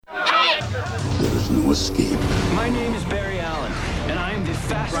no escape. My name is Barry Allen, and I am the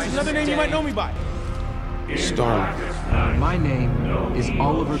fastest. Another name you might know me by. Starlight. My name is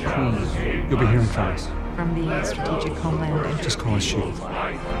Oliver Queen. You'll be hearing from us. From the Strategic Homeland. Just call us SHIELD.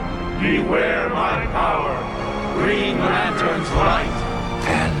 Beware my power. Green Lantern's light.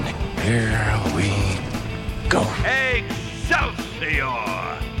 And here we go. Excelsior!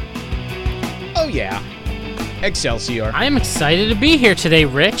 Oh, yeah. Excelsior. I am excited to be here today,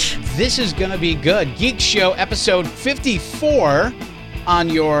 Rich. This is going to be good. Geek Show episode 54 on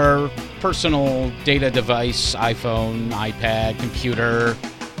your personal data device, iPhone, iPad, computer,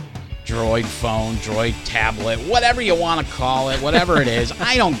 Droid phone, Droid tablet, whatever you want to call it, whatever it is.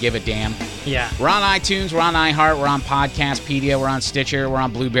 I don't give a damn. Yeah. We're on iTunes, we're on iHeart, we're on Podcastpedia, we're on Stitcher, we're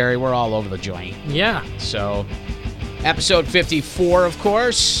on Blueberry, we're all over the joint. Yeah. So, episode 54, of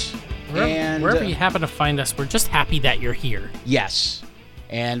course. Wherever you happen to find us, we're just happy that you're here. Yes.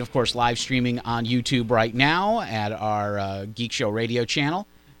 And, of course, live streaming on YouTube right now at our Geek Show radio channel.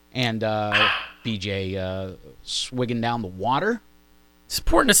 And BJ swigging down the water. It's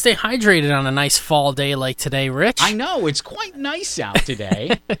important to stay hydrated on a nice fall day like today, Rich. I know. It's quite nice out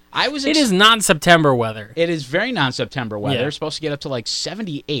today. It is non-September weather. It is very non-September weather. Yeah. It's supposed to get up to like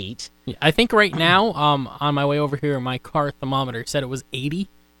 78. Yeah, I think right now, on my way over here, my car thermometer said it was 80.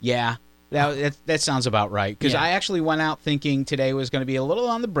 Yeah, that sounds about right. Because I actually went out thinking today was going to be a little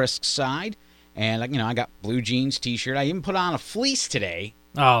on the brisk side. And, I got blue jeans, T-shirt. I even put on a fleece today.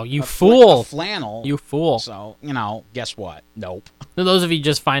 Oh, you fool. A flannel. You fool. So, guess what? Nope. For those of you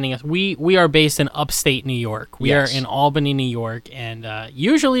just finding us, we are based in upstate New York. We Yes. are in Albany, New York. And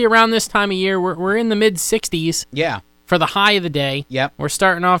usually around this time of year, we're in the mid-60s. Yeah. For the high of the day. Yep. We're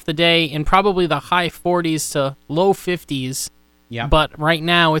starting off the day in probably the high 40s to low 50s. Yep. But right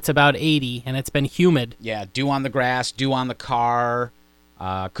now it's about 80, and it's been humid. Yeah, dew on the grass, dew on the car.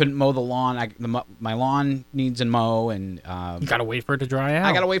 Couldn't mow the lawn. My lawn needs a mow, and You gotta wait for it to dry out.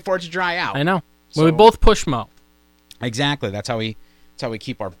 I gotta wait for it to dry out. I know. So- Well, we both push mow. Exactly. That's how we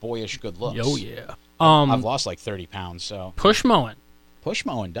keep our boyish good looks. Oh yeah. I've lost like 30 pounds, so Push mowing. push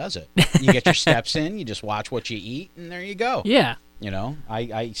mowing does it. You get your steps in. You just watch what you eat, and there you go. Yeah.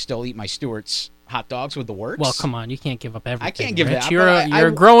 I still eat my Stewart's hot dogs with the works. Well, come on, you can't give up everything. I can't give it Rich. up, You're but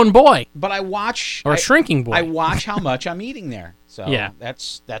a growing boy But I watch or a shrinking boy. I watch how much I'm eating there. So Yeah.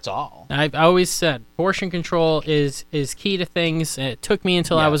 that's all. I've always said portion control is key to things. It took me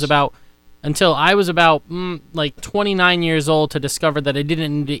until I was about 29 years old to discover that I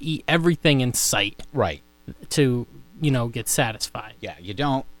didn't need to eat everything in sight Right. to get satisfied. Yeah. You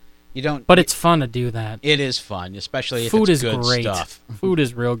don't. But it's fun to do that. It is fun, especially if Food it's is good great. stuff. Food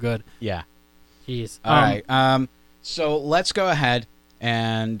is real good. Yeah. Jeez. All right. So let's go ahead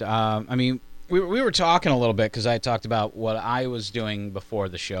and we were talking a little bit because I talked about what I was doing before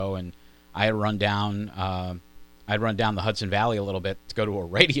the show, and I had run down the Hudson Valley a little bit to go to a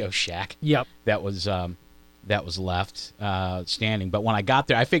Radio Shack. Yep. That was left standing. But when I got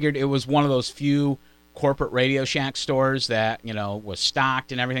there, I figured it was one of those few corporate Radio Shack stores that was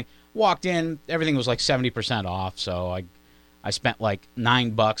stocked and everything. Walked in, everything was like 70% off. So I spent like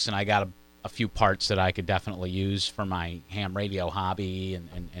 $9 and I got a few parts that I could definitely use for my ham radio hobby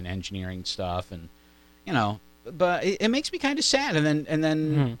and engineering stuff, and but it makes me kind of sad. And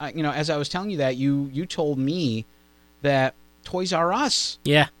then as I was telling you that, you told me that Toys R Us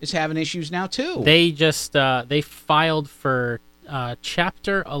is having issues now too. They just they filed for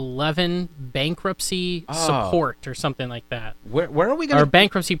Chapter 11 bankruptcy support or something like that. Where are we going? Or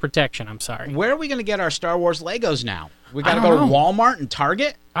bankruptcy protection. I'm sorry. Where are we going to get our Star Wars Legos now? We got to I go don't to know. Walmart and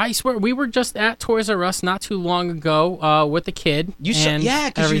Target. I swear, we were just at Toys R Us not too long ago with the kid and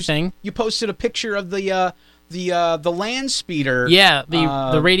everything. You posted a picture of the land speeder. Yeah,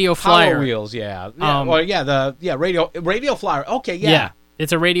 the radio flyer. Power Wheels. Yeah. Radio flyer. Okay. Yeah.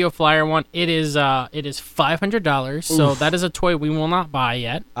 It's a radio flyer one. It is $500. So that is a toy we will not buy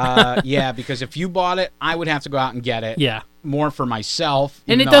yet. Yeah, because if you bought it, I would have to go out and get it. Yeah. More for myself.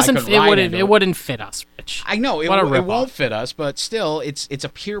 And it wouldn't fit us, Rich. I know it won't fit us, but still, it's a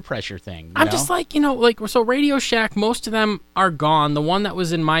peer pressure thing. I'm just like, so Radio Shack, most of them are gone. The one that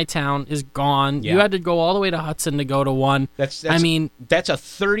was in my town is gone. Yeah. You had to go all the way to Hudson to go to one. That's a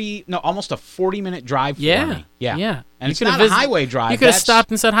almost a 40-minute drive for me. Yeah. And it's not a highway drive. You could have stopped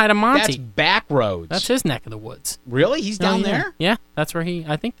and said hi to Monty. That's back roads. That's his neck of the woods. Really? He's down there? Yeah, that's where I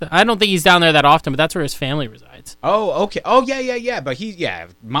don't think he's down there that often, but that's where his family resides. Oh, okay. Oh, yeah. But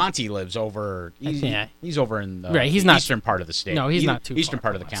Monty lives over. He's over in the eastern part of the state. No, he's not too eastern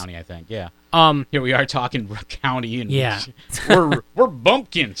far part of the from us. county, I think. Yeah. Here we are talking county, and we're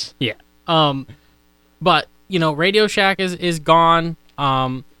bumpkins. Yeah. But Radio Shack is gone.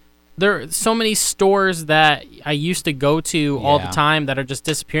 there are so many stores that I used to go to all the Yeah. time that are just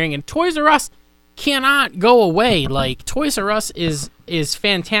disappearing, and Toys R Us cannot go away. Like, Toys R Us is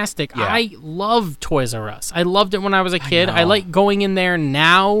fantastic. Yeah. I love Toys R Us. I loved it when I was a kid. I know. like going in there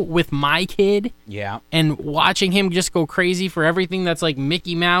now with my kid Yeah. and watching him just go crazy for everything that's like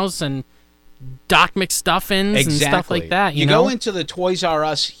Mickey Mouse and Doc McStuffins and stuff like that. You know? go into the Toys R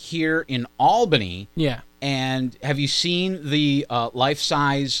Us here in Albany, Yeah. and have you seen the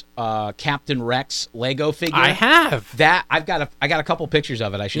life-size Captain Rex Lego figure? I have. That I got a couple pictures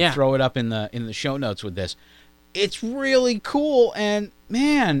of it. I should Yeah. throw it up in the show notes with this. It's really cool, and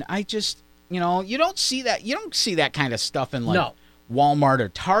man, I just you don't see that kind of stuff in like No. Walmart or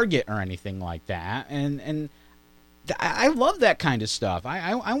Target or anything like that, and I love that kind of stuff.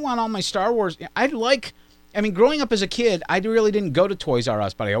 I want all my Star Wars. Growing up as a kid, I really didn't go to Toys R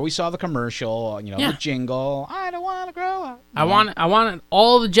Us, but I always saw the commercial, Yeah. the jingle. I don't want to grow up. I wanted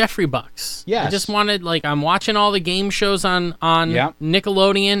all the Jeffrey Bucks. Yes. I just wanted, like, I'm watching all the game shows on Yep.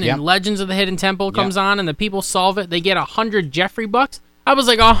 Nickelodeon, Yep. and Legends of the Hidden Temple comes Yep. on, and the people solve it. They get 100 Jeffrey Bucks. I was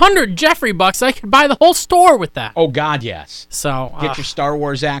like, 100 Jeffrey Bucks. I could buy the whole store with that. Oh God, yes. So Get your Star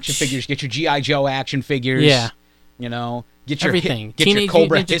Wars action figures. Get your GI Joe action figures. Yeah. Get your everything. Get Teenage your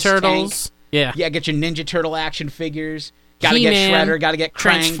Cobra Mutant Ninja Hiss Turtles. Tank. Yeah. Yeah, get your Ninja Turtle action figures. Gotta get He-Man, Shredder. Gotta get Krang.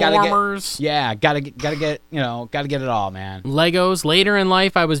 Transformers. Gotta get it all, man. Legos. Later in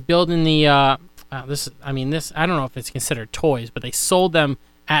life, I was building the. This. I don't know if it's considered toys, but they sold them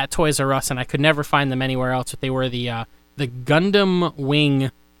at Toys R Us, and I could never find them anywhere else. But they were the Gundam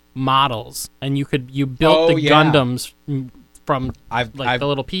wing models, and you built the Gundams from the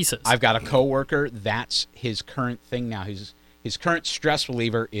little pieces. I've got a coworker. That's his current thing now. His current stress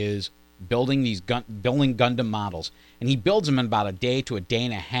reliever is building building Gundam models, and he builds them in about a day to a day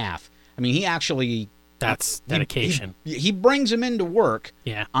and a half. I mean, he actually That's dedication. He brings them into work.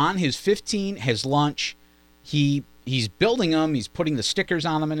 Yeah. On his his lunch, he's building them. He's putting the stickers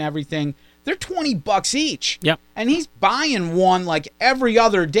on them and everything. They're $20 each. Yep. And he's buying one like every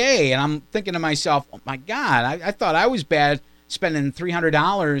other day, and I'm thinking to myself, oh my God, I thought I was bad spending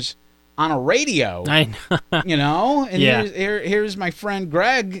 $300 on a radio. I know. And Yeah. here's my friend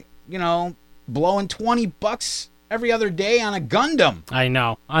Greg, blowing $20 every other day on a Gundam. I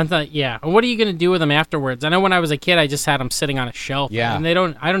know. I thought, yeah. What are you gonna do with them afterwards? I know when I was a kid, I just had them sitting on a shelf. Yeah. And I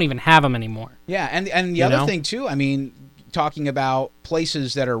don't even have them anymore. Yeah, and the other thing too, talking about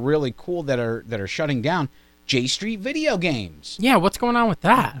places that are really cool that are shutting down, J Street Video Games. Yeah. What's going on with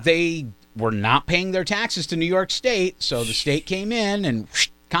that? They were not paying their taxes to New York State, so the state came in and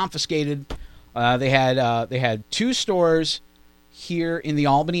confiscated. They had 2 stores here in the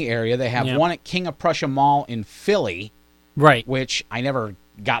Albany area. They have one at King of Prussia Mall in Philly, Right. which I never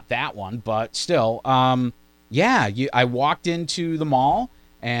got that one, but still, I walked into the mall,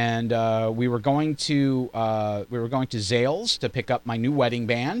 and we were going to Zales to pick up my new wedding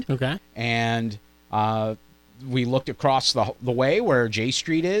band. Okay. And we looked across the way where J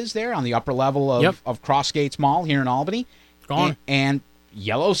Street is there on the upper level of Crossgates Mall here in Albany. Gone. And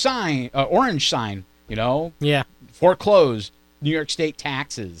yellow sign, orange sign, Yeah. foreclosed, New York State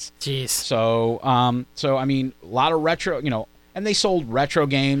taxes. Jeez. So, a lot of retro, and they sold retro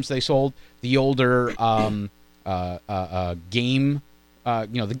games. They sold the older game,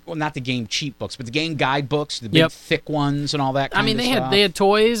 not the game cheat books, but the game guidebooks, the big thick ones and all that kind of stuff. They had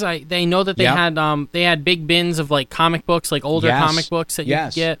toys. They know that they had big bins of like comic books, like older comic books that you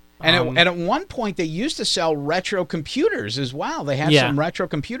could get. And at one point, they used to sell retro computers as well. They had some retro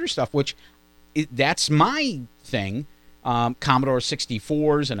computer stuff, which that's my thing. Commodore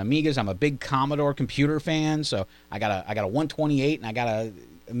 64s and Amigas. I'm a big Commodore computer fan, so I got a 128 and I got a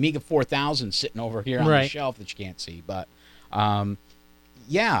Amiga 4000 sitting over here on the shelf that you can't see. But it's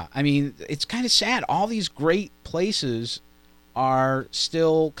kind of sad. All these great places are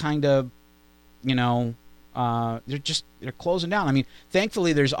still kind of, they're closing down. I mean,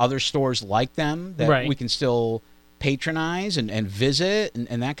 thankfully there's other stores like them that we can still patronize and visit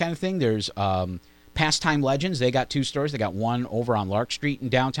and that kind of thing. There's Pastime Legends. They got 2 stores. They got one over on Lark Street in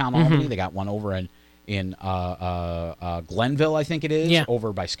downtown Albany. They got one over in Glenville, I think it is,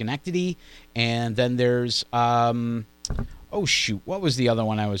 over by Schenectady. And then there's what was the other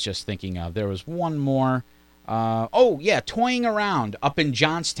one I was just thinking of? There was one more. Toying Around up in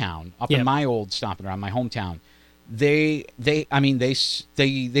Johnstown, in my old stomping around, my hometown. They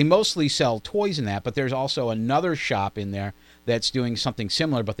mostly sell toys in that, but there's also another shop in there that's doing something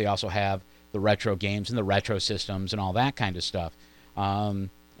similar, but they also have the retro games and the retro systems and all that kind of stuff. I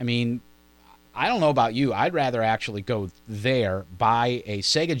don't know about you. I'd rather actually go there, buy a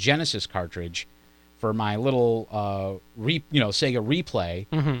Sega Genesis cartridge for my little Sega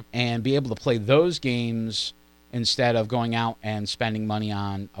Replay and be able to play those games instead of going out and spending money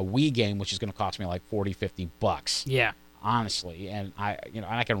on a Wii game, which is going to cost me like $40-$50. Yeah. Honestly, and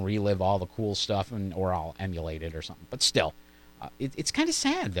I can relive all the cool stuff or I'll emulate it or something. But still, it's kind of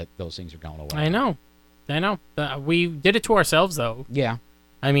sad that those things are going away. I know. We did it to ourselves, though. Yeah.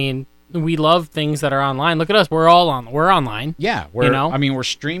 I mean, we love things that are online. Look at us. We're online. Yeah. We're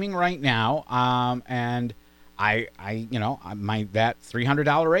streaming right now. And that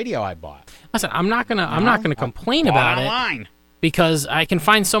 $300 radio I bought. Listen, I'm not gonna complain about it online because I can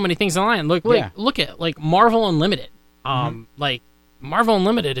find so many things online. Look at like Marvel Unlimited. Like Marvel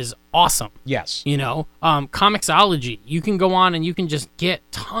Unlimited is awesome. Yes. Comixology. You can go on and you can just get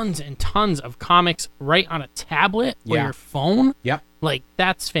tons and tons of comics right on a tablet or your phone. Yep. Like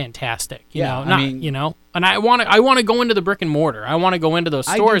that's fantastic. And I want to go into the brick and mortar. I want to go into those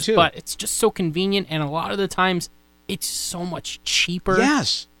stores, but it's just so convenient, and a lot of the times it's so much cheaper.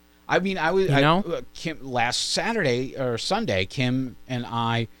 Yes. I mean, Kim, last Saturday or Sunday, Kim and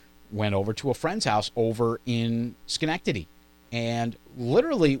I went over to a friend's house over in Schenectady. And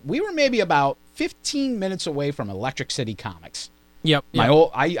literally, we were maybe about 15 minutes away from Electric City Comics. Yep.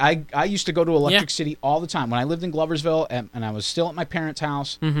 I used to go to Electric City all the time when I lived in Gloversville, and I was still at my parents'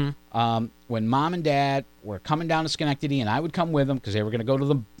 house. When Mom and Dad were coming down to Schenectady, and I would come with them because they were going to go to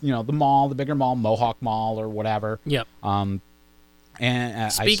the mall, the bigger mall, Mohawk Mall or whatever. Yep.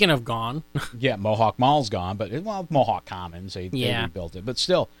 And speaking of gone, yeah, Mohawk Mall's gone, but Mohawk Commons, they rebuilt it, but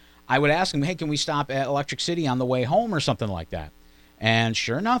still. I would ask them, hey, can we stop at Electric City on the way home or something like that? And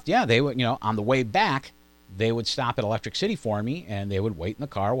sure enough, yeah, they would, on the way back, they would stop at Electric City for me, and they would wait in the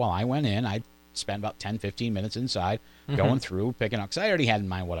car while I went in. I'd spend about 10, 15 minutes inside, going through, picking up, because I already had in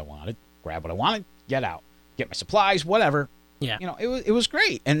mind what I wanted, grab what I wanted, get out, get my supplies, whatever. Yeah. It was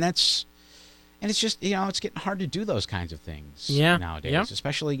great. And it's just, it's getting hard to do those kinds of things nowadays,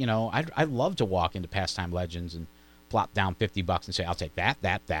 especially, I'd love to walk into Pastime Legends and plop down $50 and say, I'll take that,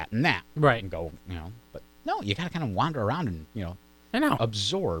 and that. Right. And go, but no, you got to kind of wander around and, I know.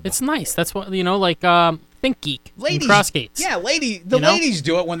 Absorb. It's nice. That's what, like ThinkGeek ladies, and Crossgates. Yeah, ladies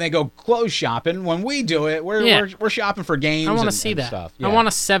do it when they go clothes shopping. When we do it, we're shopping for games I want to and see that. Stuff. Yeah. I want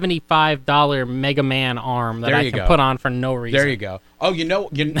a $75 Mega Man arm that I can put on for no reason. There you go. Oh, you know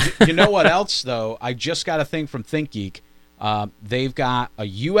what else, though? I just got a thing from ThinkGeek. They've got a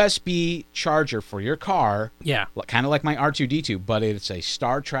USB charger for your car. Yeah. Kind of like my R2-D2, but it's a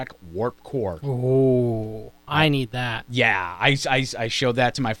Star Trek Warp Core. Ooh, I need that. Yeah, I showed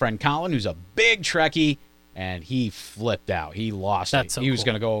that to my friend Colin, who's a big Trekkie, and he flipped out. He lost it. So he was cool.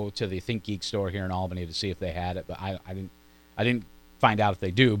 going to go to the ThinkGeek store here in Albany to see if they had it, but I didn't find out if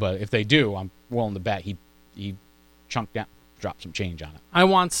they do. But if they do, I'm willing to bet he chunked down, dropped some change on it. I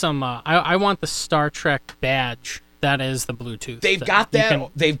want some. I want the Star Trek badge. That is the Bluetooth. They've got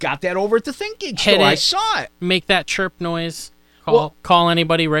that. They've got that over at the ThinkGeek store. I saw it. Make that chirp noise. Call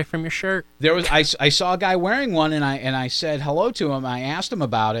anybody right from your shirt. There was I saw a guy wearing one, and I said hello to him. I asked him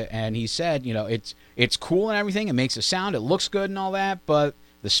about it, and he said, it's cool and everything. It makes a sound. It looks good and all that, but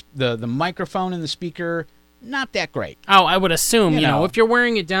the microphone and the speaker, not that great. Oh, I would assume, if you're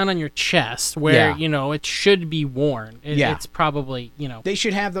wearing it down on your chest where, it should be worn, it's probably, They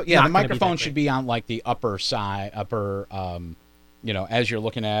should have the microphone should be on like the upper side, as you're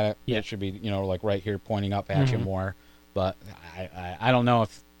looking at it, it should be, like right here pointing up at you more. But I don't know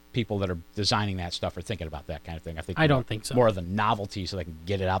if people that are designing that stuff are thinking about that kind of thing. I don't think so. More of the novelty so they can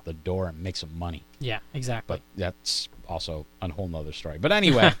get it out the door and make some money. Yeah, exactly. But that's also a whole nother story. But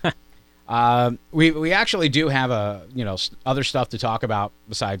anyway... we actually do have other stuff to talk about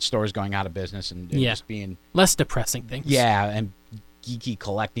besides stores going out of business and just being less depressing things. Yeah, and geeky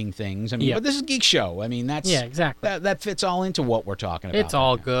collecting things. I mean, but this is a geek show. I mean, that's exactly that fits all into what we're talking about. It's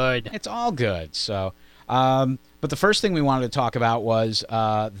all good. It's all good. So, but the first thing we wanted to talk about was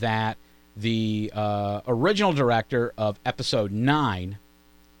that the original director of Episode 9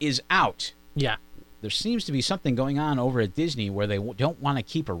 is out. Yeah. There seems to be something going on over at Disney where they don't want to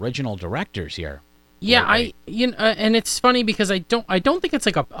keep original directors here. Yeah, and it's funny because I don't think it's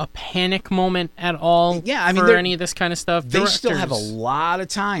like a panic moment at all. Yeah, I mean, for any of this kind of stuff. They still have a lot of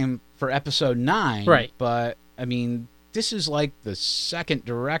time for Episode 9, right? But I mean, this is like the second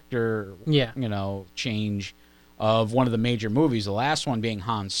director, change of one of the major movies. The last one being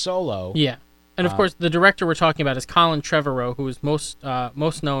Han Solo. Yeah. And of course, the director we're talking about is Colin Trevorrow, who is most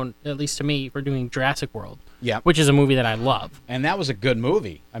known, at least to me, for doing Jurassic World. Yeah, which is a movie that I love. And that was a good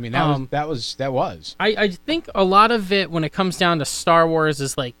movie. I mean, that was. I think a lot of it, when it comes down to Star Wars,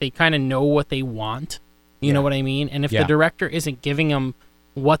 is like they kind of know what they want. You know what I mean? And if the director isn't giving them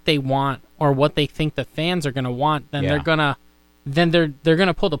what they want or what they think the fans are gonna want, then Yeah. they're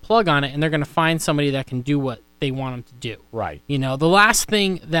gonna pull the plug on it, and they're gonna find somebody that can do what they want them to do. Right. You know, the last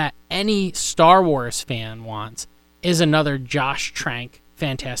thing that any Star Wars fan wants is another Josh Trank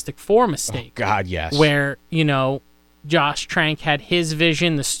Fantastic Four mistake. God, yes. Where, you know, Josh Trank had his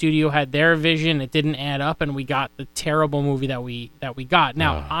vision, the studio had their vision, it didn't add up, and we got the terrible movie that we got.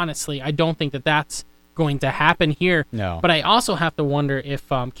 Now, honestly, I don't think that that's going to happen here. No. But I also have to wonder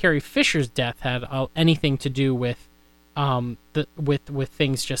if Carrie Fisher's death had anything to do with with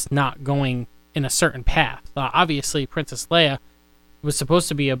things just not going in a certain path. Obviously, Princess Leia was supposed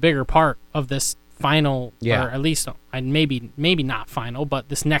to be a bigger part of this final, Yeah. or at least maybe not final, but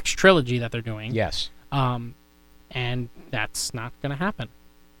this next trilogy that they're doing. Yes. And that's not going to happen.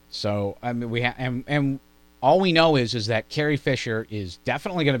 So I mean, and all we know is that Carrie Fisher is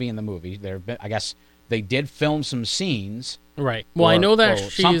definitely going to be in the movie. I guess they did film some scenes. Right. Well, I know that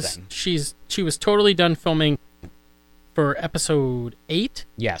something. she was totally done filming for episode 8.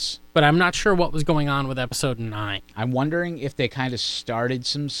 Yes. But I'm not sure what was going on with episode 9. I'm wondering if they kind of started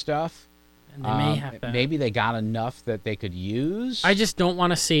some stuff. And they may have to. Maybe they got enough that they could use. I just don't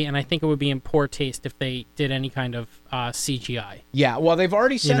want to see, and I think it would be in poor taste if they did any kind of CGI. Yeah, well, they've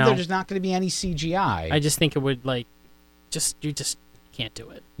already said know? there's not going to be any CGI. I just think it would, you just can't do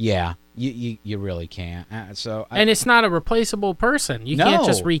it. Yeah, you really can't. And it's not a replaceable person. You can't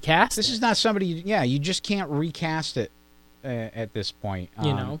just recast This it. is not somebody, you just can't recast it at this point.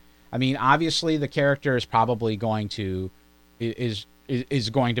 You know? I mean, obviously the character is probably going to, is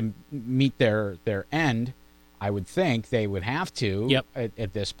going to meet their end. I would think they would have to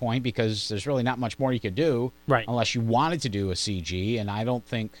at this point, because there's really not much more you could do, right? Unless you wanted to do a CG, and I don't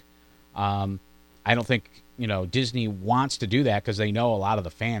think Disney wants to do that, because they know a lot of the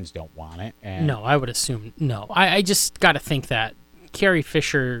fans don't want it. And no, I would assume no. I just got to think that Carrie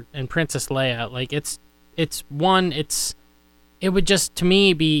Fisher and Princess Leia, it would just, to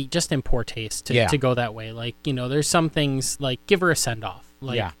me, be just in poor taste to go that way. There's some things, give her a send-off.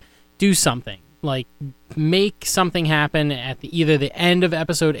 Do something. Make something happen at either the end of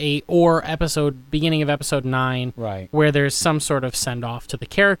episode 8 or beginning of episode 9. Right. Where there's some sort of send-off to the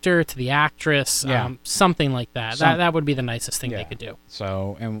character, to the actress, something like that. That would be the nicest thing they could do.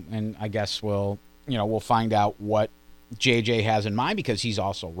 So, and I guess we'll find out what JJ has in mind, because he's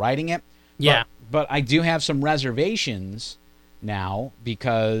also writing it. Yeah. But I do have some reservations now,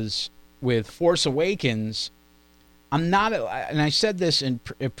 because with Force Awakens, I'm not, and I said this in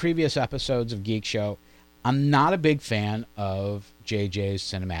previous episodes of Geek Show, I'm not a big fan of JJ's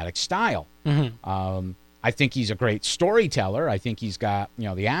cinematic style. Mm-hmm. I think he's a great storyteller. I think he's got,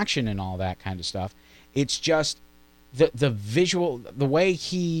 the action and all that kind of stuff. It's just the visual, the way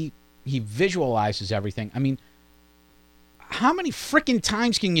he visualizes everything. I mean, how many freaking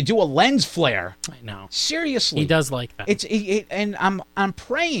times can you do a lens flare? I know. Seriously. He does like that. And I'm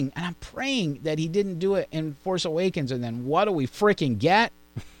praying that he didn't do it in Force Awakens, and then what do we freaking get?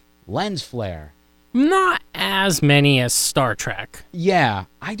 Lens flare. Not as many as Star Trek. Yeah,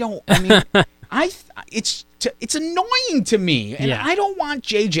 it's annoying to me, and I don't want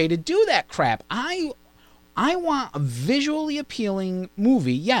JJ to do that crap. I want a visually appealing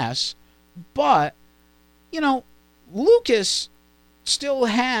movie, yes, but Lucas still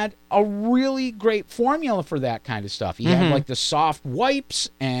had a really great formula for that kind of stuff. He had the soft wipes,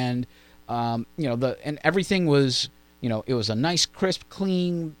 and and everything was, it was a nice, crisp,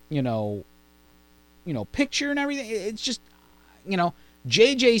 clean, picture and everything. It's just,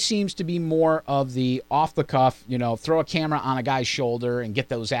 JJ seems to be more of the off the cuff, throw a camera on a guy's shoulder and get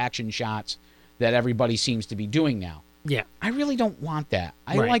those action shots that everybody seems to be doing now. Yeah. I really don't want that.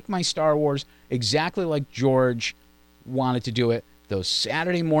 I like my Star Wars exactly like George wanted to do it. Those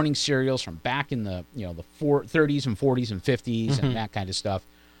Saturday morning serials from back in the the 30s and 40s and 50s and that kind of stuff.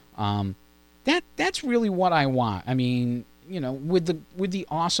 That's really what I want. I mean, with the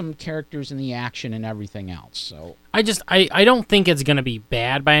awesome characters and the action and everything else. So I don't think it's going to be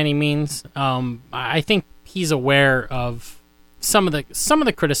bad by any means. I think he's aware of some of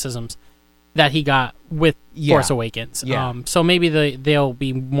the criticisms that he got with Force Awakens. Yeah. So maybe they'll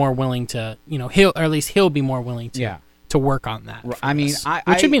be more willing to, he'll be more willing to work on that. I mean,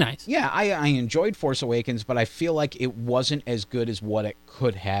 which would be nice. Yeah, I enjoyed Force Awakens, but I feel like it wasn't as good as what it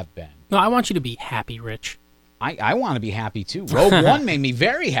could have been. No, I want you to be happy, Rich. I want to be happy too. Rogue One made me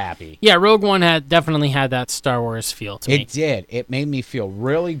very happy. Yeah, Rogue One definitely had that Star Wars feel to me. It did. It made me feel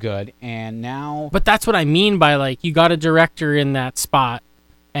really good, and now. But that's what I mean by you got a director in that spot,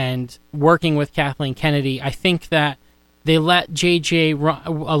 and working with Kathleen Kennedy. I think that they let JJ run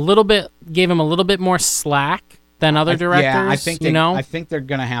a little bit, gave him a little bit more slack than other directors. Yeah, I think I think they're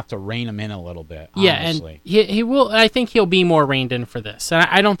gonna have to rein him in a little bit. Yeah, honestly. and he will. I think he'll be more reined in for this. And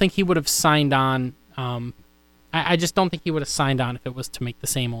I don't think he would have signed on. I just don't think he would have signed on if it was to make the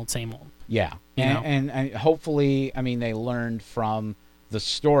same old, same old. Yeah, and hopefully, I mean, they learned from the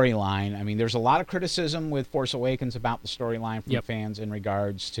storyline. I mean, there's a lot of criticism with Force Awakens about the storyline from fans in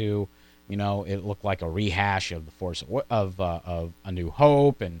regards to, it looked like a rehash of the of A New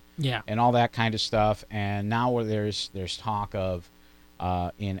Hope and all that kind of stuff. And now where there's talk of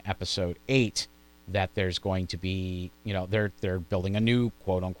in Episode 8 that there's going to be, they're building a new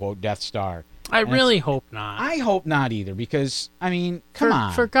quote unquote Death Star. I really hope not. I hope not either, because I mean, come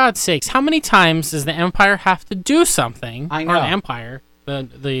on. For God's sakes, how many times does the Empire have to do something? I know. Or the Empire,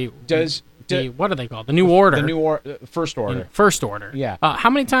 the what are they called? The New Order. The New First Order. First Order. Yeah. How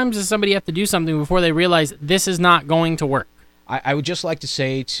many times does somebody have to do something before they realize this is not going to work? I would just like to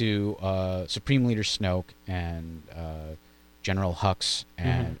say to Supreme Leader Snoke and General Hux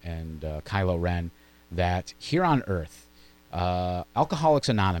and Kylo Ren that here on Earth, Alcoholics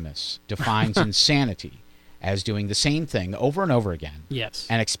Anonymous defines insanity as doing the same thing over and over again. Yes.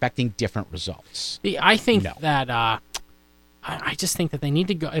 And expecting different results. I think that I just think that they need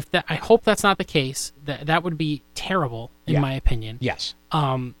to go. I hope that's not the case. That would be terrible in my opinion. Yes.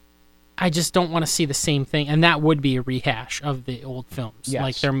 I just don't want to see the same thing, and that would be a rehash of the old films. Yes.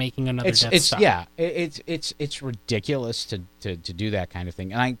 Like they're making another Death Star. Yeah, it's ridiculous to do that kind of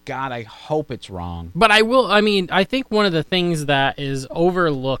thing, and I hope it's wrong. But I think one of the things that is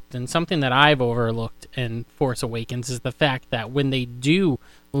overlooked, and something that I've overlooked in Force Awakens, is the fact that when they do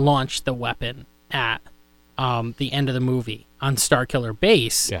launch the weapon at the end of the movie on Starkiller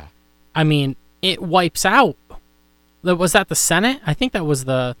Base, I mean, it wipes out. Was that the Senate? I think that was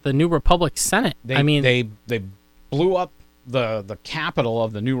the New Republic Senate. They blew up the capital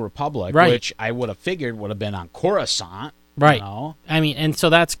of the New Republic, which I would have figured would have been on Coruscant. Right. I mean, and so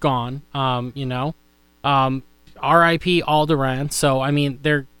that's gone. R.I.P. Alderaan. So I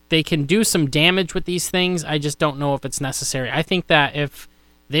mean, they can do some damage with these things. I just don't know if it's necessary. I think that if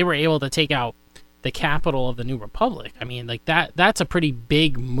they were able to take out the capital of the New Republic, I mean, like that's a pretty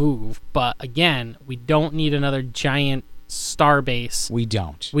big move. But again, we don't need another giant star base. We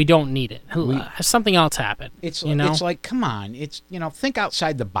don't need it. Something else happened. It's like, come on. It's think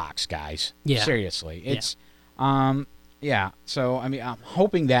outside the box, guys. Yeah. Seriously. It's So I mean, I'm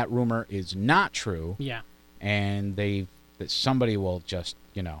hoping that rumor is not true. Yeah. And that somebody will just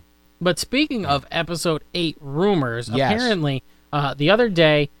But speaking of Episode 8 rumors, apparently the other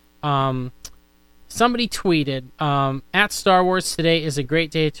day, somebody tweeted, at Star Wars today is a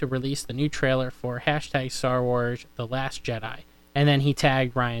great day to release the new trailer for #Star Wars The Last Jedi. And then he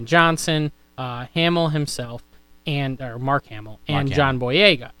tagged Rian Johnson, Hamill himself, Mark Hamill, and John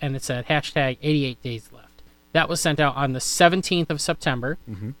Boyega. And it said #88 days left. That was sent out on the 17th of September.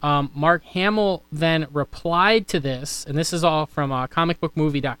 Mm-hmm. Mark Hamill then replied to this, and this is all from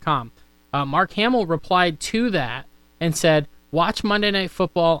comicbookmovie.com. Mark Hamill replied to that and said, "Watch Monday Night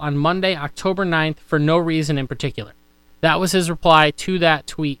Football on Monday, October 9th for no reason in particular." That was his reply to that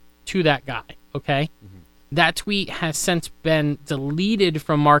tweet to that guy, okay? Mm-hmm. That tweet has since been deleted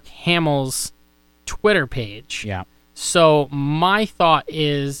from Mark Hamill's Twitter page. Yeah. So my thought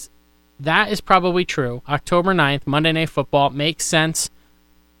is that is probably true. October 9th, Monday Night Football, makes sense.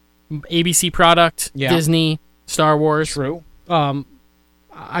 ABC product, Disney, Star Wars. True.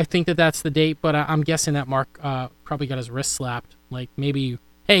 I think that's the date, but I'm guessing that Mark probably got his wrist slapped. Like maybe,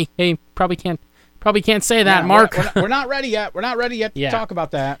 hey, probably can't say that, Mark. We're not ready yet. We're not ready yet to talk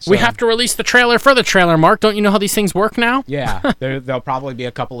about that. So. We have to release the trailer for the trailer, Mark. Don't you know how these things work now? Yeah, there'll probably be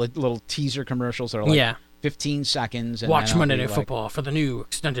a couple of little teaser commercials that are like 15 seconds. And watch Monday Night Football for the new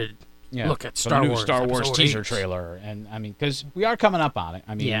extended look at Star Wars. Star Wars teaser 8. trailer, and I mean, because we are coming up on it.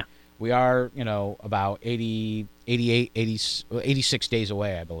 I mean, we are, about 86 days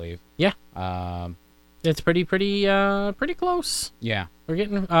away, I believe. Yeah. It's pretty close. Yeah. We're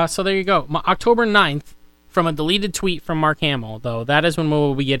getting, so there you go. October 9th, from a deleted tweet from Mark Hamill, though, that is when we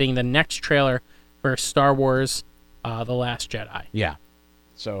will be getting the next trailer for Star Wars The Last Jedi. Yeah.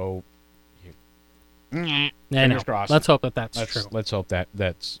 So, fingers crossed. Let's hope that's true. Let's hope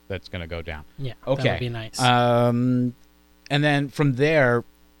that's going to go down. Yeah. Okay. That would be nice. And then from there,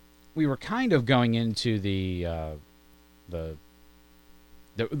 we were kind of going into there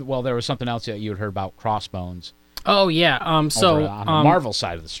was something else that you had heard about Crossbones. Oh yeah. On the Marvel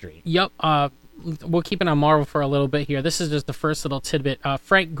side of the street. Yep. We'll keep it on Marvel for a little bit here. This is just the first little tidbit.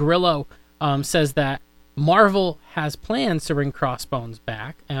 Frank Grillo says that Marvel has plans to bring Crossbones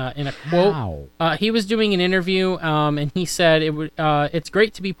back. In a quote, he was doing an interview, and he said it's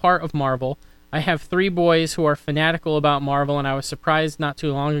great to be part of Marvel. I have 3 boys who are fanatical about Marvel, and I was surprised not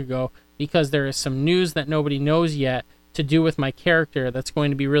too long ago because there is some news that nobody knows yet to do with my character that's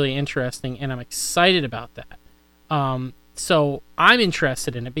going to be really interesting, and I'm excited about that. So I'm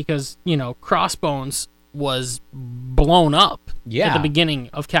interested in it because, Crossbones was blown up at the beginning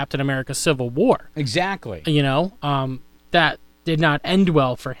of Captain America Civil War. Exactly. That did not end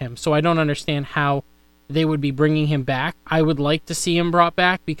well for him. So I don't understand how they would be bringing him back. I would like to see him brought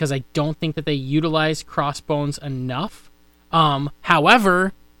back because I don't think that they utilize Crossbones enough.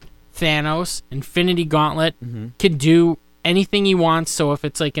 However, Thanos, Infinity Gauntlet, could do anything he wants. So if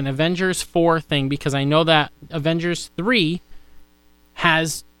it's like an Avengers 4 thing, because I know that Avengers 3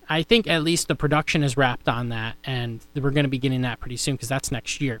 has, I think at least the production is wrapped on that, and we're going to be getting that pretty soon because that's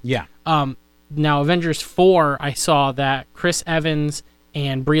next year. Yeah. Now, Avengers 4, I saw that Chris Evans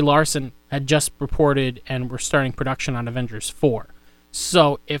and Brie Larson had just reported and were starting production on Avengers 4.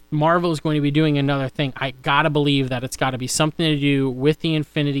 So if Marvel is going to be doing another thing, I got to believe that it's got to be something to do with the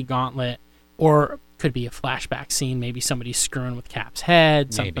Infinity Gauntlet, or could be a flashback scene, maybe somebody screwing with Cap's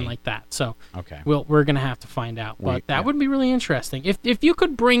head, something like that. So we're going to have to find out. But that would be really interesting. If you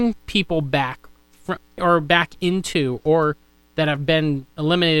could bring people back back into, or that have been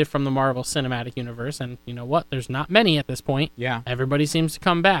eliminated from the Marvel Cinematic Universe, and you know what? There's not many at this point. Yeah. Everybody seems to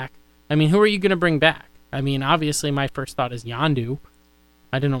come back. I mean, who are you going to bring back? I mean, obviously, my first thought is Yondu.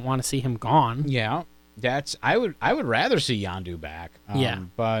 I didn't want to see him gone. Yeah, I would rather see Yondu back.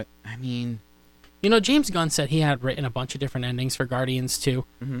 But I mean, James Gunn said he had written a bunch of different endings for Guardians 2,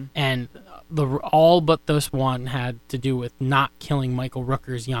 and all but this one had to do with not killing Michael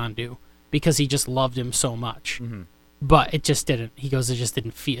Rooker's Yondu because he just loved him so much. But it just didn't. He goes, it just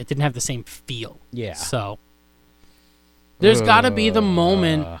didn't feel. It didn't have the same feel. Yeah. So there's got to be the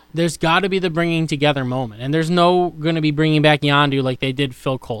moment. There's got to be the bringing together moment, and there's no going to be bringing back Yondu like they did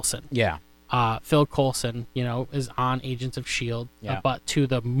Phil Coulson. Yeah. Phil Coulson, is on Agents of S.H.I.E.L.D. Yeah. But to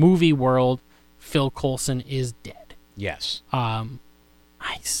the movie world, Phil Coulson is dead. Yes. I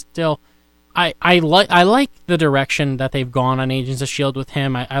like the direction that they've gone on Agents of S.H.I.E.L.D. with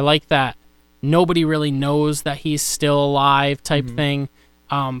him. I like that nobody really knows that he's still alive type thing.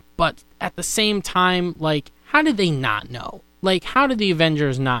 But at the same time, like, how did they not know? Like, how did the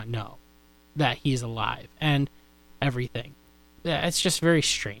Avengers not know that he's alive and everything? Yeah, it's just very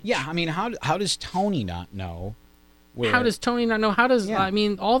strange. Yeah, I mean, how does Tony not know? How does Tony not know? How does I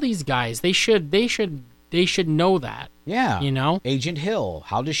mean, all these guys, they should know that. Yeah. Agent Hill,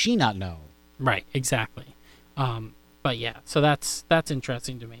 how does she not know? Right, exactly. But yeah, so that's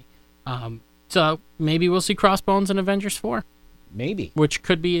interesting to me. So maybe we'll see Crossbones in Avengers 4. Maybe. Which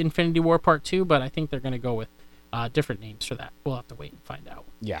could be Infinity War Part 2, but I think they're going to go with different names for that. We'll have to wait and find out.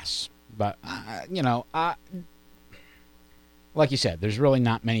 Yes. But, like you said, there's really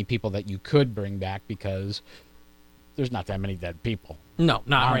not many people that you could bring back because there's not that many dead people. No,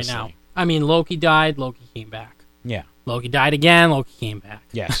 not honestly. right now. I mean, Loki died, Loki came back. Yeah. Loki died again, Loki came back.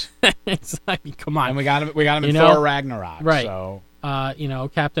 Yes. It's like, come on. And we got him in Thor Ragnarok. Right. So.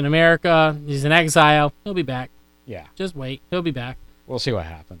 Captain America, he's in exile. He'll be back. Yeah. Just wait. He'll be back. We'll see what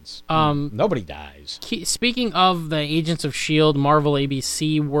happens. Nobody dies. Speaking of the Agents of S.H.I.E.L.D., Marvel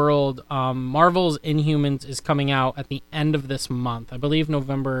ABC world, Marvel's Inhumans is coming out at the end of this month. I believe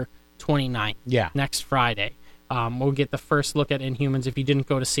November 29th. Yeah. Next Friday. We'll get the first look at Inhumans if you didn't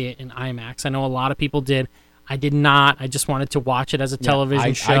go to see it in IMAX. I know a lot of people did. I did not. I just wanted to watch it as a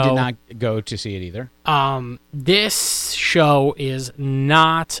television show. I did not go to see it either. This show is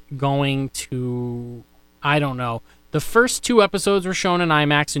not going to... I don't know. The first 2 episodes were shown in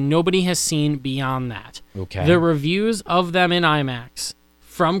IMAX, and nobody has seen beyond that. Okay. The reviews of them in IMAX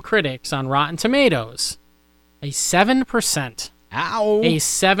from critics on Rotten Tomatoes, a 7%. Ow! A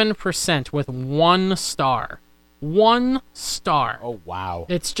 7% with 1 star. 1 star. Oh, wow.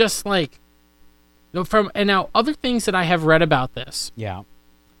 It's just like... And now, other things that I have read about this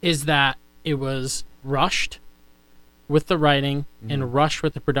is that it was rushed with the writing and rushed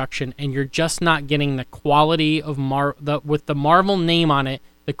with the production, and you're just not getting the quality of with the Marvel name on it.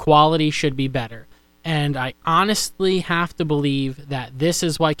 The quality should be better, and I honestly have to believe that this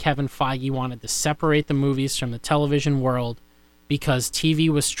is why Kevin Feige wanted to separate the movies from the television world, because TV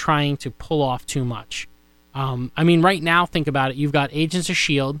was trying to pull off too much. I mean, right now, think about it. You've got Agents of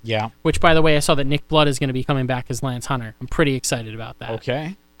S.H.I.E.L.D., which, by the way, I saw that Nick Blood is going to be coming back as Lance Hunter. I'm pretty excited about that.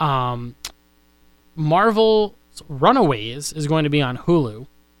 Okay. Marvel's Runaways is going to be on Hulu,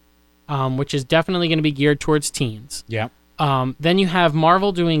 which is definitely going to be geared towards teens. Yeah. Then you have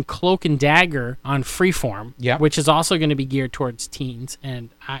Marvel doing Cloak and Dagger on Freeform, which is also going to be geared towards teens. And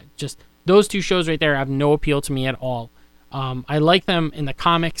those 2 shows right there have no appeal to me at all. I like them in the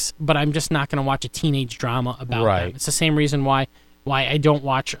comics, but I'm just not going to watch a teenage drama about Right. them. It's the same reason why I don't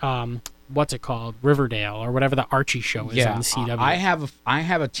watch what's it called, Riverdale or whatever the Archie show is on the CW. I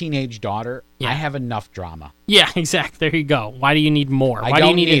have a teenage daughter. Yeah. I have enough drama. Yeah, exactly. There you go. Why do you need more? I Why do you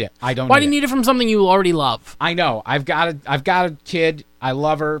don't need need it. I don't Why need do you it. need it from something you already love? I know. I've got a kid. I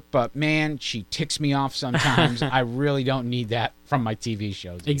love her, but man, she ticks me off sometimes. I really don't need that from my TV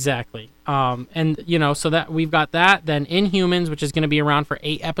shows. Exactly. And so that we've got that. Then Inhumans, which is going to be around for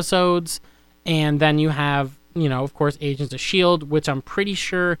 8 episodes, and then you have of course, Agents of S.H.I.E.L.D., which I'm pretty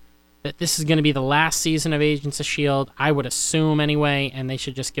sure that this is going to be the last season of Agents of S.H.I.E.L.D., I would assume anyway, and they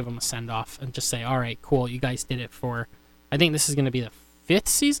should just give them a send-off and just say, all right, cool, you guys did it for, I think this is going to be the 5th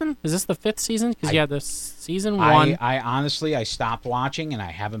season? Is this the 5th season? Because you had the season 1. I honestly, I stopped watching, and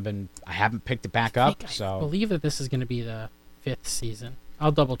I haven't picked it back up, I believe that this is going to be the 5th season.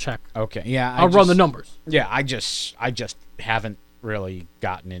 I'll double-check. Okay, yeah. I'll run the numbers. Yeah, I just haven't really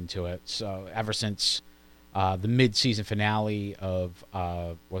gotten into it, so ever since... the mid-season finale of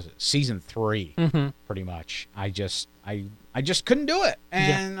was it season 3? Mm-hmm. Pretty much. I just couldn't do it,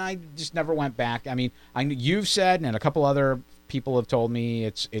 and I just never went back. I mean, you've said, and a couple other people have told me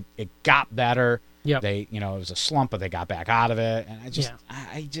it got better. Yeah. They it was a slump, but they got back out of it, and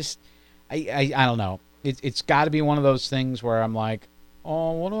I don't know. It's got to be one of those things where I'm like,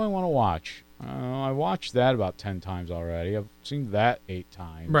 oh, what do I want to watch? I watched that about 10 times already. I've seen that 8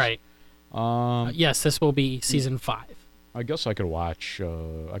 times. Right. Yes, this will be season 5. I guess I could watch.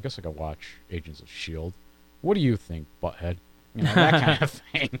 Watch Agents of S.H.I.E.L.D. What do you think, Butthead? That kind of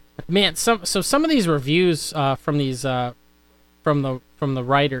thing. Man, some of these reviews from these from the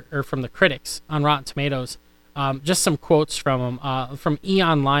writer or from the critics on Rotten Tomatoes, just some quotes from them from E!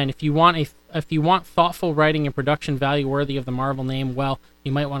 Online. If you want thoughtful writing and production value worthy of the Marvel name, well,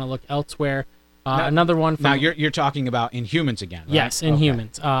 you might want to look elsewhere. Another one. From, now you're talking about Inhumans again, right? Yes,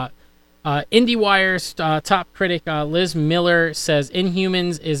 Inhumans. Okay. IndieWire's top critic Liz Miller says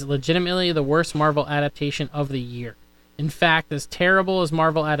Inhumans is legitimately the worst Marvel adaptation of the year. In fact, as terrible as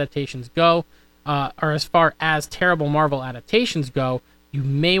Marvel adaptations go, or as far as terrible Marvel adaptations go, you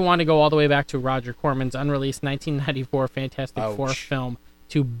may want to go all the way back to Roger Corman's unreleased 1994 Fantastic Four film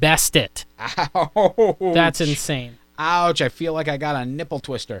to best it. Ouch. That's insane. Ouch, I feel like I got a nipple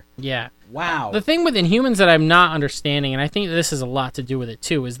twister. Yeah. Wow. The thing with Inhumans that I'm not understanding, and I think this has a lot to do with it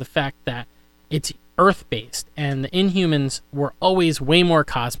too, is the fact that it's Earth-based, and the Inhumans were always way more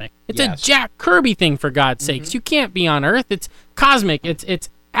cosmic. It's a Jack Kirby thing, for God's sakes. You can't be on Earth. It's cosmic. It's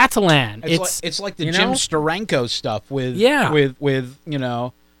Attilan. It's like the Jim Steranko stuff with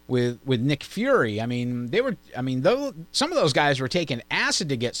Nick Fury. I mean, some of those guys were taking acid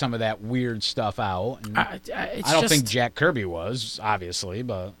to get some of that weird stuff out. And I don't think Jack Kirby was, obviously,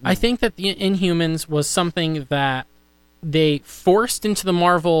 but I think that the Inhumans was something that they forced into the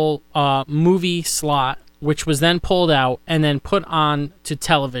Marvel movie slot, which was then pulled out and then put on to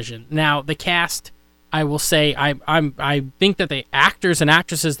television. Now, the cast, I will say, I think that the actors and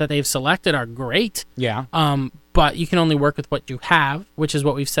actresses that they've selected are great. Yeah. But you can only work with what you have, which is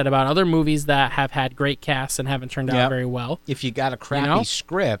what we've said about other movies that have had great casts and haven't turned out very well. If you got a crappy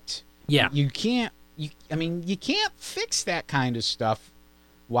script, you can't fix that kind of stuff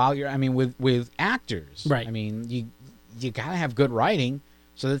while you're with actors. Right. I mean, you got to have good writing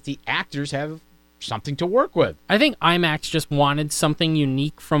so that the actors have something to work with. I think IMAX just wanted something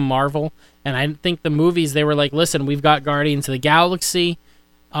unique from Marvel, and I think the movies, they were like, listen, we've got Guardians of the Galaxy,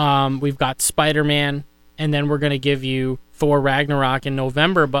 we've got Spider-Man, and then we're going to give you Thor Ragnarok in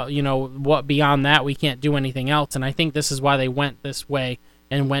November, but what beyond that, we can't do anything else. And I think this is why they went this way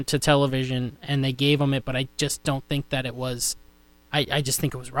and went to television, and they gave them it, but I just don't think that it was, I just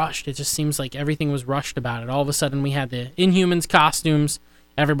think it was rushed. It just seems like everything was rushed about it. All of a sudden we had the Inhumans costumes.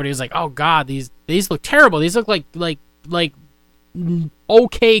 Everybody was like, oh God, these look terrible. These look like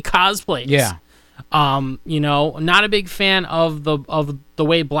okay cosplays. Yeah. Not a big fan of the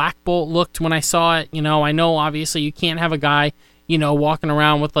way Black Bolt looked when I saw it. I know obviously you can't have a guy, walking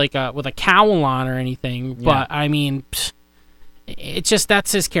around with with a cowl on or anything, but I mean, it's just,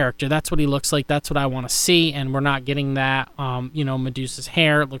 that's his character. That's what he looks like. That's what I want to see, and we're not getting that. Medusa's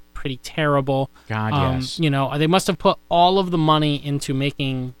hair looked pretty terrible. God, yes. They must have put all of the money into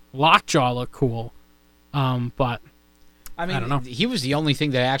making Lockjaw look cool, but I don't know. He was the only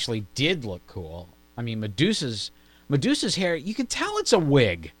thing that actually did look cool. I mean, Medusa's hair, you can tell it's a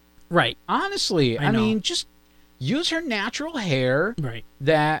wig. Right. Honestly, I mean, just use her natural hair. Right.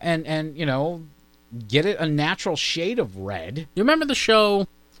 That and get it a natural shade of red. You remember the show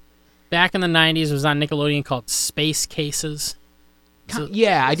back in the 90s? It was on Nickelodeon called Space Cases.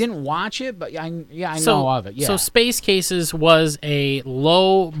 Yeah, I didn't watch it, but I know of it. Yeah. So Space Cases was a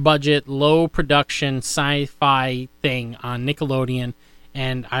low-budget, low-production sci-fi thing on Nickelodeon,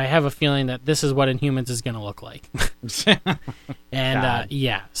 and I have a feeling that this is what Inhumans is going to look like. And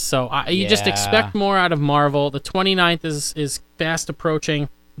so you just expect more out of Marvel. The 29th is fast approaching.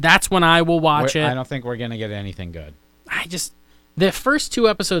 That's when I will watch it. I don't think we're going to get anything good. The first 2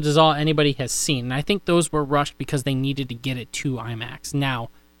 episodes is all anybody has seen, and I think those were rushed because they needed to get it to IMAX. Now,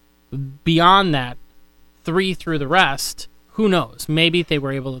 beyond that, 3 through the rest, who knows? Maybe they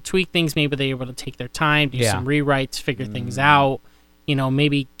were able to tweak things. Maybe they were able to take their time, do some rewrites, figure things out.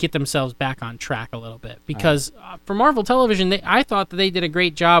 Maybe get themselves back on track a little bit. Because for Marvel Television, I thought that they did a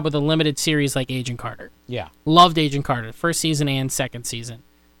great job with a limited series like Agent Carter. Yeah. Loved Agent Carter, first season and second season.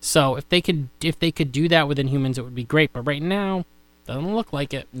 So if they could do that with Inhumans, it would be great. But right now, doesn't look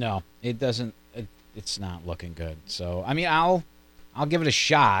like it. No, it doesn't. It's not looking good. So I mean, I'll give it a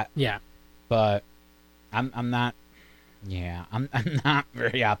shot. Yeah. But I'm not. Yeah, I'm not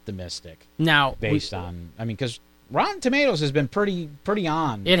very optimistic. Now, because Rotten Tomatoes has been pretty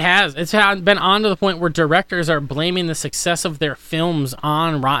on. It has. It's been on to the point where directors are blaming the success of their films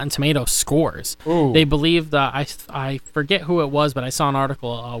on Rotten Tomatoes scores. Ooh. They believe that I forget who it was, but I saw an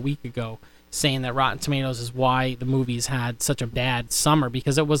article a week ago saying that Rotten Tomatoes is why the movies had such a bad summer,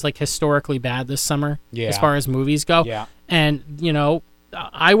 because it was like historically bad this summer as far as movies go. Yeah. And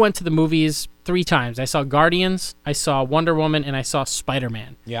I went to the movies 3 times. I saw Guardians, I saw Wonder Woman, and I saw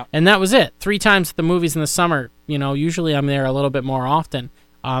Spider-Man. Yeah. And that was it. 3 times at the movies in the summer. Usually I'm there a little bit more often.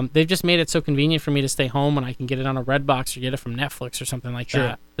 They've just made it so convenient for me to stay home when I can get it on a Redbox or get it from Netflix or something like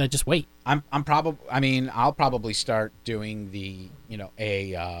that. I just wait. I'll probably start doing the kind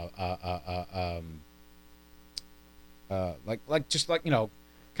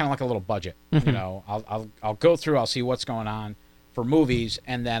of like a little budget. Mm-hmm. I'll go through. I'll see what's going on for movies,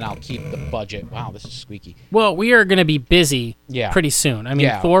 and then I'll keep the budget. Wow, this is squeaky. Well, we are going to be busy pretty soon.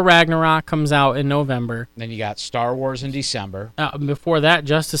 Thor Ragnarok comes out in November. Then you got Star Wars in December. Before that,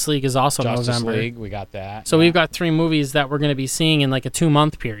 Justice League is also Justice November. League, we got that. So we've got 3 movies that we're going to be seeing in like a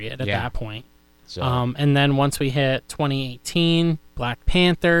 2-month period at that point. So. And then once we hit 2018, Black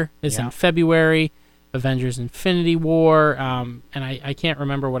Panther is in February. Avengers Infinity War. And I can't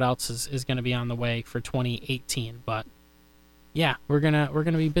remember what else is going to be on the way for 2018, but yeah, we're gonna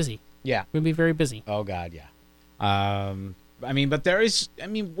be busy. Yeah, we'll be very busy. Oh God, yeah. But there is.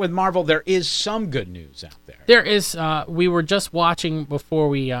 With Marvel, there is some good news out there. There is. We were just watching before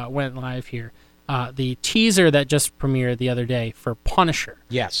we went live here. The teaser that just premiered the other day for Punisher.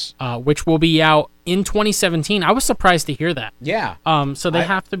 Yes. Which will be out in 2017. I was surprised to hear that. Yeah. So they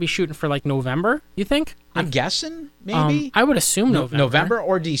have to be shooting for like November. You think? I'm guessing maybe. I would assume November. November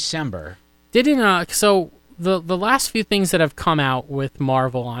or December. So. The last few things that have come out with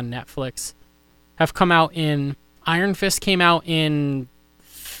Marvel on Netflix have come out in... Iron Fist came out in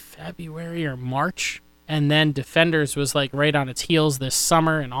February or March, and then Defenders was like right on its heels this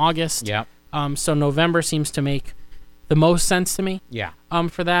summer in August. Yeah. So November seems to make the most sense to me. Yeah.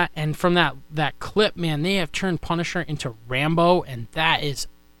 For that. And from that clip, man, they have turned Punisher into Rambo, and that is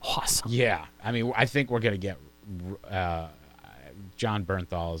awesome. Yeah. I think we're going to get... John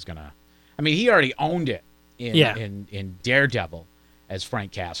Bernthal is going to... he already owned it. In Daredevil as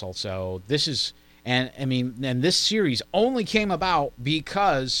Frank Castle. So this is and this series only came about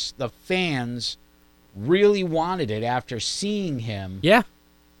because the fans really wanted it after seeing him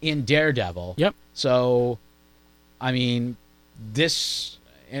in Daredevil. Yep. So this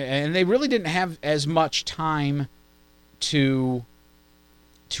and they really didn't have as much time to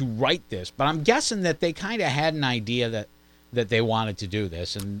write this, but I'm guessing that they kind of had an idea that they wanted to do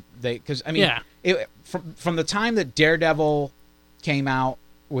this, and from the time that Daredevil came out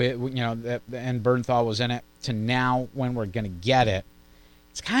with and Bernthal was in it to now when we're gonna get it,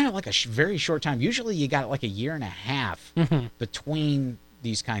 it's kind of like a very short time. Usually you got like a year and a half between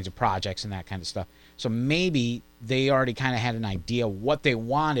these kinds of projects and that kind of stuff. So maybe they already kind of had an idea what they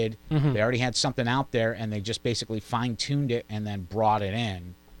wanted. They already had something out there, and they just basically fine-tuned it and then brought it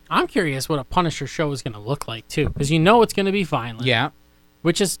in. I'm curious what a Punisher show is going to look like too, because it's going to be violent. Yeah,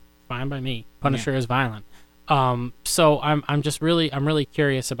 which is fine by me. Punisher is violent. So I'm really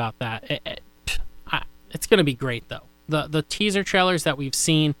curious about that. It's going to be great though. The teaser trailers that we've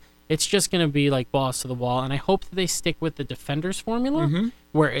seen, it's just going to be like balls to the wall, and I hope that they stick with the Defenders formula,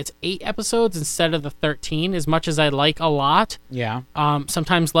 where it's 8 episodes instead of the 13. As much as I like a lot,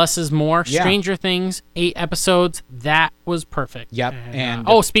 sometimes less is more. Yeah. Stranger Things, 8 episodes, that was perfect. Yep.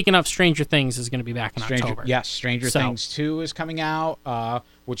 And speaking of, Stranger Things is going to be back in October. Yes, Stranger Things 2 is coming out,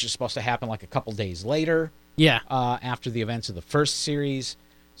 which is supposed to happen like a couple days later. Yeah. After the events of the first series.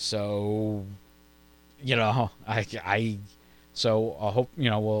 So, you know, I hope, you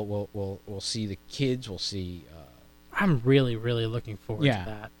know, we'll see the kids. We'll see. I'm really, really looking forward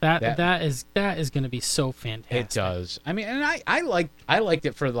to that. That is going to be so fantastic. It does. I mean, and I liked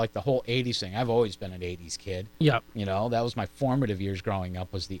it for like the whole '80s thing. I've always been an '80s kid. Yep. You know, that was my formative years growing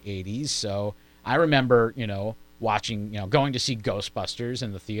up, was the '80s. So I remember, you know, watching, you know, going to see Ghostbusters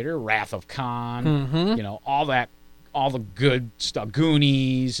in the theater, Wrath of Khan, you know, all the good stuff,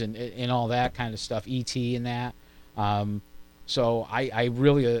 Goonies and all that kind of stuff, E.T. and that. So I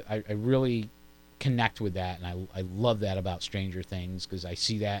really connect with that, and I love that about Stranger Things, because I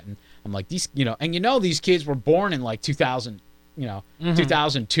see that and I'm like, these, you know, and you know, these kids were born in like 2000, you know,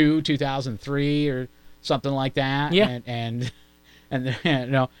 2002, 2003 or something like that. Yeah. And they're, you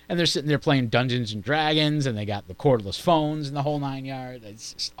know, and they're sitting there playing Dungeons and Dragons, and they got the cordless phones and the whole 9 yards.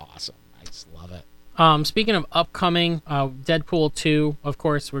 It's just awesome. I just love it. Speaking of upcoming, Deadpool 2, of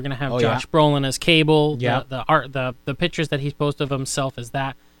course, we're gonna have Josh yeah. Brolin as Cable. Yeah. The pictures that he's posted of himself as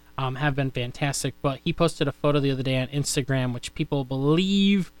that have been fantastic. But he posted a photo the other day on Instagram, which people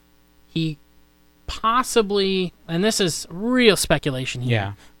believe he possibly, and this is real speculation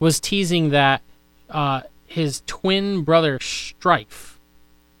here, was teasing that his twin brother Strife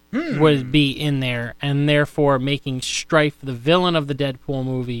would be in there, and therefore making Strife the villain of the Deadpool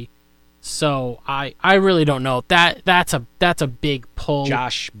movie. So I really don't know. That's a big pull.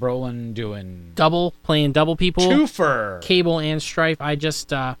 Josh Brolin doing playing double people. Twofer. Cable and Strife. I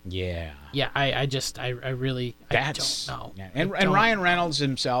just I really That's, I don't know. Yeah. And Ryan Reynolds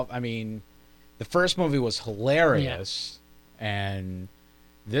himself, I mean, the first movie was hilarious, and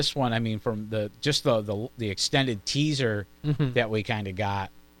this one, I mean, from the extended teaser that we kind of got,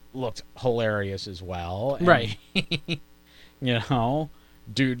 looked hilarious as well. And, right. You know,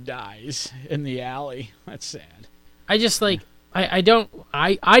 dude dies in the alley. That's sad. I just like I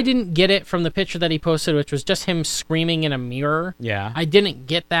didn't get it from the picture that he posted, which was just him screaming in a mirror. Yeah. I didn't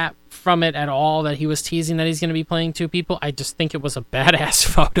get that from it at all, that he was teasing that he's going to be playing two people. I just think it was a badass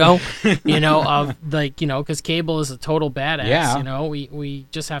photo, you know, of like, you know, because Cable is a total badass. Yeah. You know, we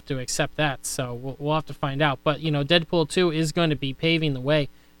just have to accept that. So we'll have to find out. But, you know, Deadpool 2 is going to be paving the way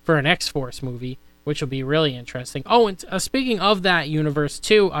for an X-Force movie, which will be really interesting. Oh, and speaking of that universe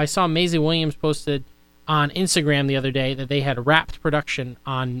too, I saw Maisie Williams posted on Instagram the other day that they had wrapped production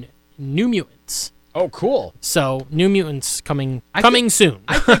on New Mutants. Oh, cool. So New Mutants coming soon.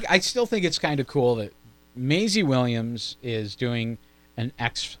 I still think it's kind of cool that Maisie Williams is doing an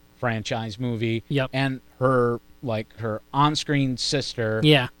X franchise movie. Yep. And her on-screen sister,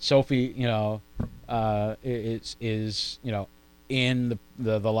 Sophie, you know, is you know, in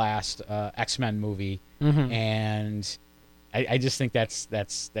the last X-Men movie, and I just think that's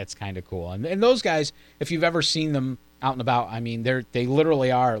kind of cool. And those guys, if you've ever seen them out and about, I mean, they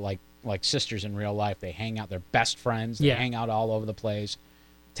literally are like sisters in real life. They hang out, they're best friends. They hang out all over the place,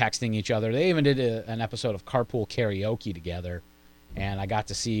 texting each other. They even did an episode of Carpool Karaoke together, and I got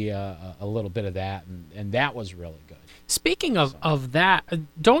to see a little bit of that, and that was really good. Speaking of that,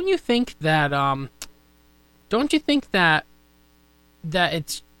 don't you think that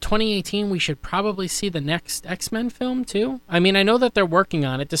it's 2018, we should probably see the next X-Men film too? I mean, I know that they're working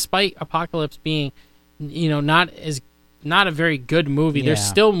on it, despite Apocalypse being, you know, not a very good movie. They're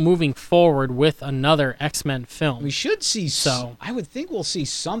still moving forward with another X-Men film. We should see. So I would think we'll see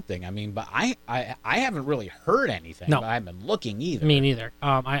something. I mean, but I haven't really heard anything. No, but I haven't been looking either. Me neither.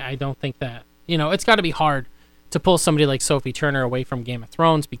 I don't think that, you know, it's got to be hard to pull somebody like Sophie Turner away from Game of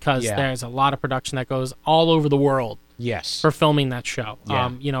Thrones, because there's a lot of production that goes all over the world. Yes. For filming that show. Yeah.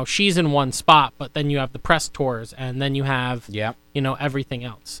 You know, she's in one spot, but then you have the press tours, and then you have you know, everything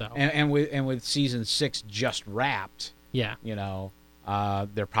else. So and with season 6 just wrapped. Yeah. You know,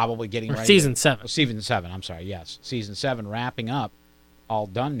 they're probably getting ready. Season 7. Season 7, I'm sorry, yes. Season 7 wrapping up, all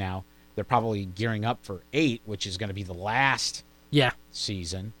done now. They're probably gearing up for 8, which is going to be the last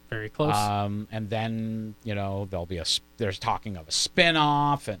season. Very close. And then, you know, there's talking of a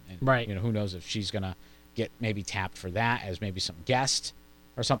spin-off, and right. You know, who knows if she's going to get maybe tapped for that as maybe some guest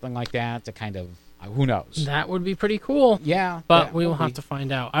or something like that to kind of, who knows? That would be pretty cool. Yeah. But we will have to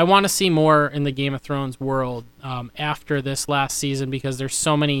find out. I want to see more in the Game of Thrones world after this last season, because there's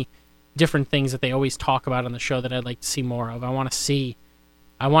so many different things that they always talk about on the show that I'd like to see more of. I want to see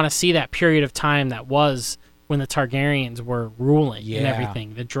that period of time that was when the Targaryens were ruling and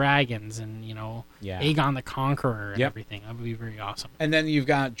everything, the dragons and, you know, Aegon the Conqueror and everything. That would be very awesome. And then you've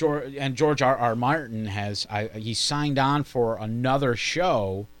got George R.R. Martin he signed on for another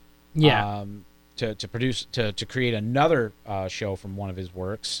show. Yeah. To produce to create another show from one of his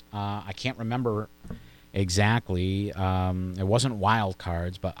works. I can't remember exactly. It wasn't Wild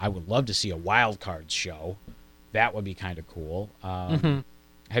Cards, but I would love to see a Wild Cards show. That would be kind of cool.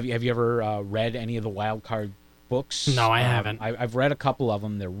 Have you ever read any of the Wild Card books? No, I haven't. I've read a couple of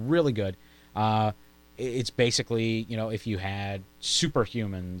them. They're really good. It's basically, if you had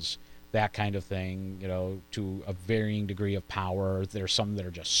superhumans, that kind of thing, to a varying degree of power. There's some that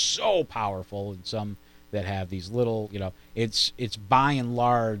are just so powerful, and some that have these little, it's by and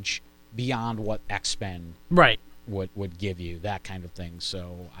large beyond what X-Men Right. would give you, that kind of thing.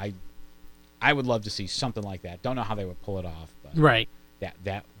 So I would love to see something like that. Don't know how they would pull it off, but Right.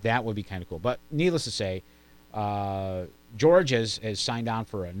 that would be kind of cool. But needless to say, George has signed on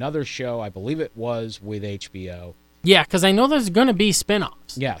for another show. I believe it was with HBO. Yeah, because I know there's going to be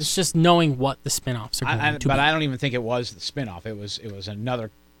spin-offs. Yes. It's just knowing what the spin-offs are going to be. But I don't even think it was the spin-off. It was another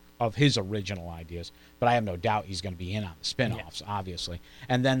of his original ideas. But I have no doubt he's going to be in on the spin-offs, obviously.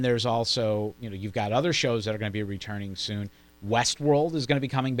 And then there's also, you've got other shows that are going to be returning soon. Westworld is going to be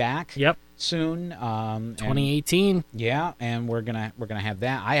coming back. Yep. Soon. 2018. Yeah, and we're gonna have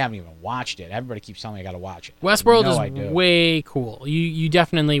that. I haven't even watched it. Everybody keeps telling me I got to watch it. Westworld No is idea. way cool. You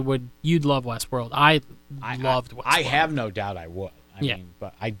definitely would. You'd love Westworld. I loved Westworld. I have no doubt I would. I Yeah. mean,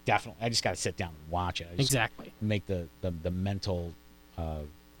 but I just got to sit down and watch it. I just Exactly. Make the mental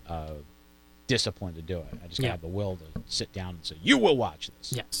discipline to do it. I just got to Yeah. have the will to sit down and say, "You will watch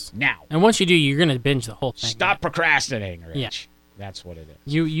this." Yes. Now. And once you do, you're gonna binge the whole thing. Stop procrastinating, Rich. Yeah. That's what it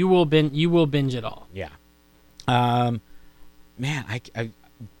is. You will binge it all. Yeah. Man,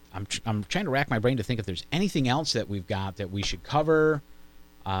 I'm trying to rack my brain to think if there's anything else that we've got that we should cover.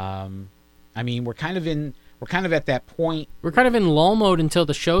 I mean, we're kind of at that point. We're kind of in lull mode until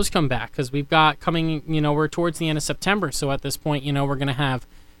the shows come back because we've got coming. We're towards the end of September, so at this point, we're gonna have,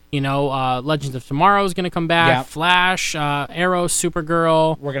 Legends of Tomorrow is gonna come back. Yeah. Flash, Arrow,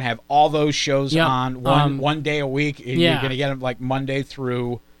 Supergirl. We're gonna have all those shows Yep. on one day a week. And yeah. You're gonna get them like Monday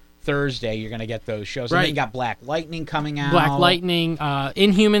through Thursday. You're gonna get those shows. And Right. then you got Black Lightning coming out. Black Lightning,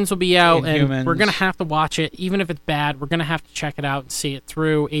 Inhumans will be out, and Inhumans. we're gonna have to watch it, even if it's bad. We're gonna have to check it out and see it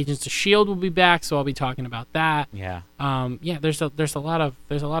through. Agents of S.H.I.E.L.D. will be back, so I'll be talking about that. Yeah. Yeah. There's a lot of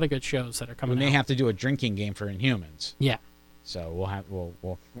good shows that are We coming. may out. have to do a drinking game for Inhumans. Yeah. So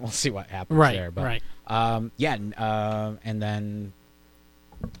we'll see what happens Right. there. But, Right. and then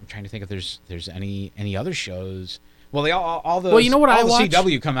I'm trying to think if there's any other shows. Well, they all those. Well, you know what all I the watch?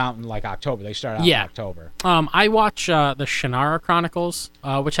 CW come out in like October. They start out in October. I watch the Shannara Chronicles,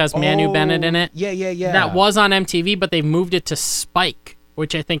 which has Manu Bennett in it. Yeah. That was on MTV, but they've moved it to Spike,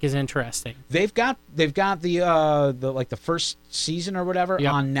 which I think is interesting. They've got the first season or whatever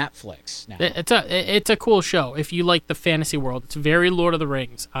Yep. on Netflix now. It's a cool show if you like the fantasy world. It's very Lord of the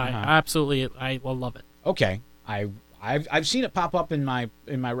Rings. I will love it. Okay, I've seen it pop up in my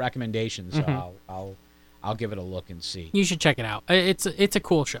recommendations, so I'll give it a look and see. You should check it out. It's a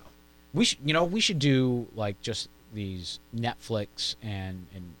cool show. We should do like just these Netflix and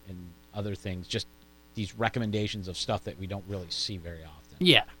other things, just these recommendations of stuff that we don't really see very often.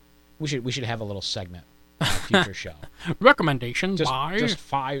 Yeah. We should have a little segment on a future show. Recommendation Just by just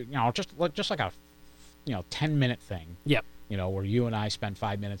 5, just like a 10-minute thing. Yep. Where you and I spend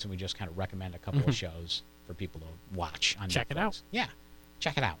 5 minutes and we just kind of recommend a couple of shows for people to watch on Check Netflix. it out. Yeah.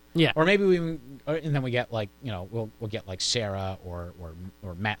 Check it out. Yeah. Or maybe and then we get like, we'll get like Sarah or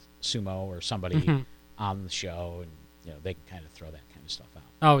Matt Sumo or somebody on the show, and they can kind of throw that kind of stuff out.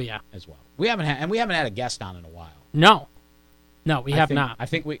 Oh yeah. As well. We haven't had a guest on in a while. No, we have think, not. I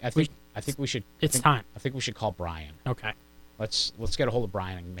think we should. It's time. I think we should call Brian. Okay. Let's get a hold of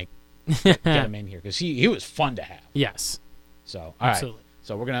Brian and get him in here because he was fun to have. Yes. So all right. Absolutely.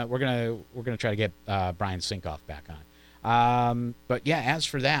 So we're gonna try to get Brian Sinkoff back on. But yeah, as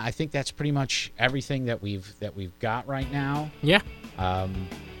for that, I think that's pretty much everything that we've got right now. Yeah.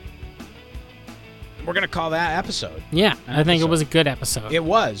 We're gonna call that episode. Yeah. An I think it episode. was a good episode. It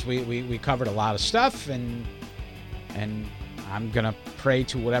was. We covered a lot of stuff, and I'm gonna pray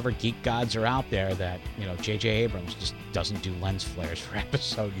to whatever geek gods are out there that J.J. Abrams just doesn't do lens flares for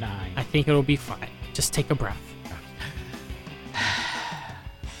episode 9. I think it'll be fine. Just take a breath.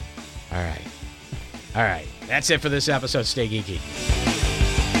 All right. That's it for this episode. Stay geeky.